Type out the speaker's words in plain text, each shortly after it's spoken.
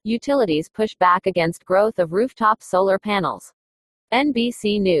Utilities push back against growth of rooftop solar panels.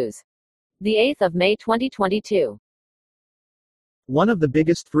 NBC News. The 8th of May 2022. One of the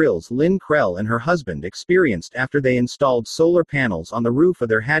biggest thrills Lynn Krell and her husband experienced after they installed solar panels on the roof of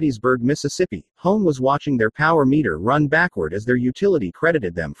their Hattiesburg, Mississippi, home was watching their power meter run backward as their utility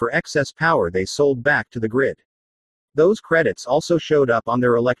credited them for excess power they sold back to the grid. Those credits also showed up on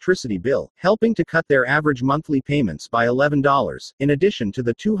their electricity bill, helping to cut their average monthly payments by $11, in addition to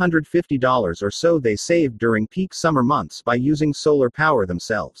the $250 or so they saved during peak summer months by using solar power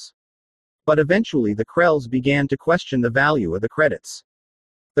themselves. But eventually the Krells began to question the value of the credits.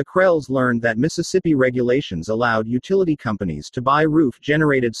 The Krells learned that Mississippi regulations allowed utility companies to buy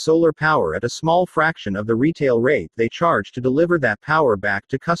roof-generated solar power at a small fraction of the retail rate they charge to deliver that power back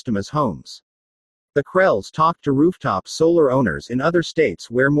to customers' homes. The Krells talked to rooftop solar owners in other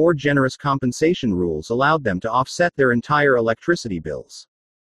states where more generous compensation rules allowed them to offset their entire electricity bills.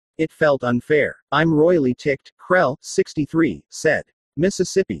 It felt unfair. I'm royally ticked, Krell, 63, said.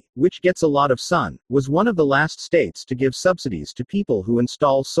 Mississippi, which gets a lot of sun, was one of the last states to give subsidies to people who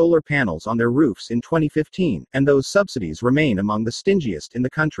install solar panels on their roofs in 2015, and those subsidies remain among the stingiest in the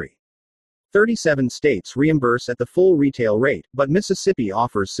country. 37 states reimburse at the full retail rate, but Mississippi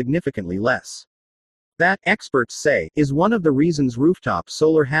offers significantly less. That, experts say, is one of the reasons rooftop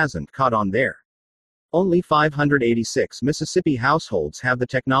solar hasn't caught on there. Only 586 Mississippi households have the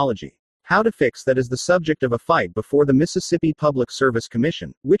technology. How to fix that is the subject of a fight before the Mississippi Public Service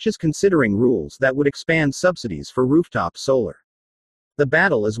Commission, which is considering rules that would expand subsidies for rooftop solar. The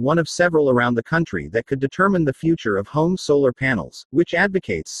battle is one of several around the country that could determine the future of home solar panels, which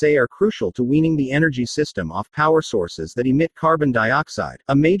advocates say are crucial to weaning the energy system off power sources that emit carbon dioxide,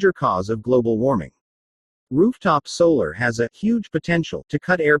 a major cause of global warming. Rooftop solar has a huge potential to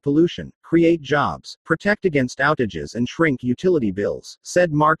cut air pollution, create jobs, protect against outages and shrink utility bills,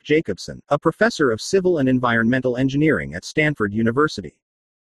 said Mark Jacobson, a professor of civil and environmental engineering at Stanford University.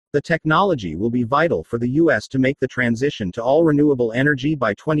 The technology will be vital for the U.S. to make the transition to all renewable energy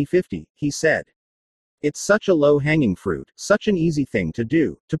by 2050, he said. It's such a low-hanging fruit, such an easy thing to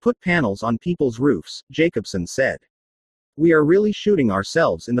do, to put panels on people's roofs, Jacobson said. We are really shooting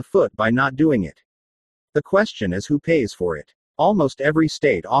ourselves in the foot by not doing it. The question is who pays for it. Almost every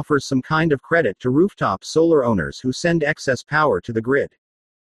state offers some kind of credit to rooftop solar owners who send excess power to the grid.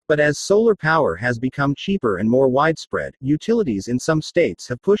 But as solar power has become cheaper and more widespread, utilities in some states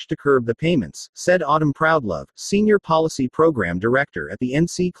have pushed to curb the payments, said Autumn Proudlove, Senior Policy Program Director at the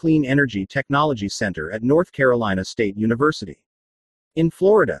NC Clean Energy Technology Center at North Carolina State University. In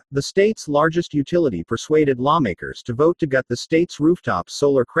Florida, the state's largest utility persuaded lawmakers to vote to gut the state's rooftop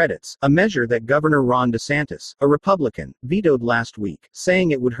solar credits, a measure that Governor Ron DeSantis, a Republican, vetoed last week,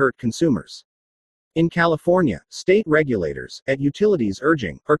 saying it would hurt consumers. In California, state regulators, at utilities'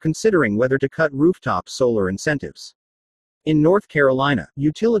 urging, are considering whether to cut rooftop solar incentives. In North Carolina,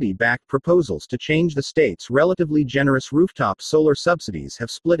 utility-backed proposals to change the state's relatively generous rooftop solar subsidies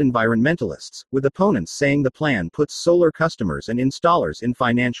have split environmentalists, with opponents saying the plan puts solar customers and installers in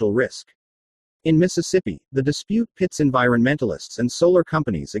financial risk. In Mississippi, the dispute pits environmentalists and solar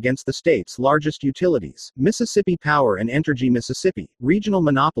companies against the state's largest utilities, Mississippi Power and Entergy Mississippi, regional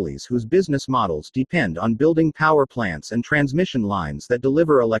monopolies whose business models depend on building power plants and transmission lines that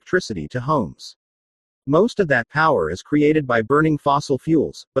deliver electricity to homes. Most of that power is created by burning fossil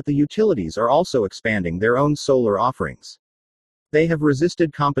fuels, but the utilities are also expanding their own solar offerings. They have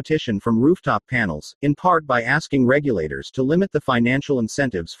resisted competition from rooftop panels, in part by asking regulators to limit the financial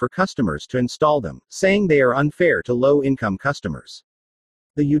incentives for customers to install them, saying they are unfair to low-income customers.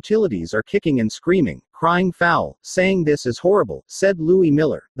 The utilities are kicking and screaming, crying foul, saying this is horrible, said Louis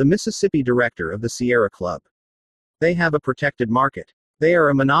Miller, the Mississippi director of the Sierra Club. They have a protected market. They are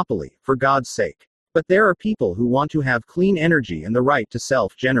a monopoly, for God's sake. But there are people who want to have clean energy and the right to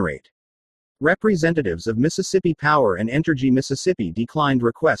self-generate. Representatives of Mississippi Power and Entergy Mississippi declined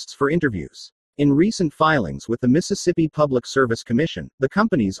requests for interviews. In recent filings with the Mississippi Public Service Commission, the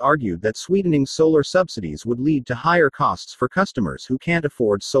companies argued that sweetening solar subsidies would lead to higher costs for customers who can't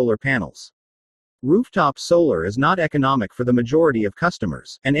afford solar panels. Rooftop solar is not economic for the majority of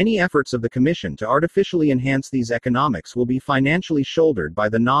customers, and any efforts of the Commission to artificially enhance these economics will be financially shouldered by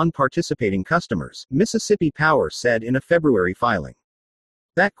the non-participating customers, Mississippi Power said in a February filing.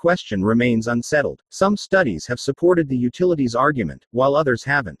 That question remains unsettled. Some studies have supported the utilities' argument, while others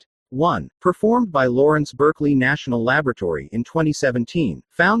haven't. One, performed by Lawrence Berkeley National Laboratory in 2017,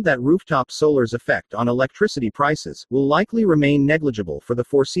 found that rooftop solar's effect on electricity prices will likely remain negligible for the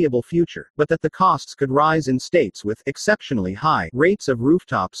foreseeable future, but that the costs could rise in states with exceptionally high rates of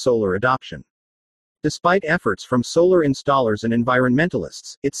rooftop solar adoption. Despite efforts from solar installers and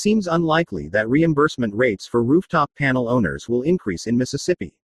environmentalists, it seems unlikely that reimbursement rates for rooftop panel owners will increase in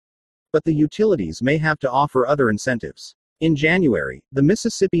Mississippi. But the utilities may have to offer other incentives. In January, the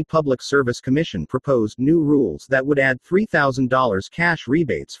Mississippi Public Service Commission proposed new rules that would add $3,000 cash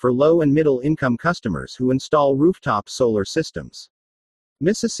rebates for low and middle income customers who install rooftop solar systems.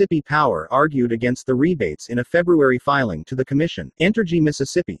 Mississippi Power argued against the rebates in a February filing to the commission. Entergy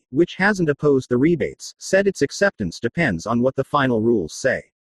Mississippi, which hasn't opposed the rebates, said its acceptance depends on what the final rules say.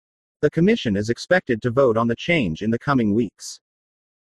 The commission is expected to vote on the change in the coming weeks.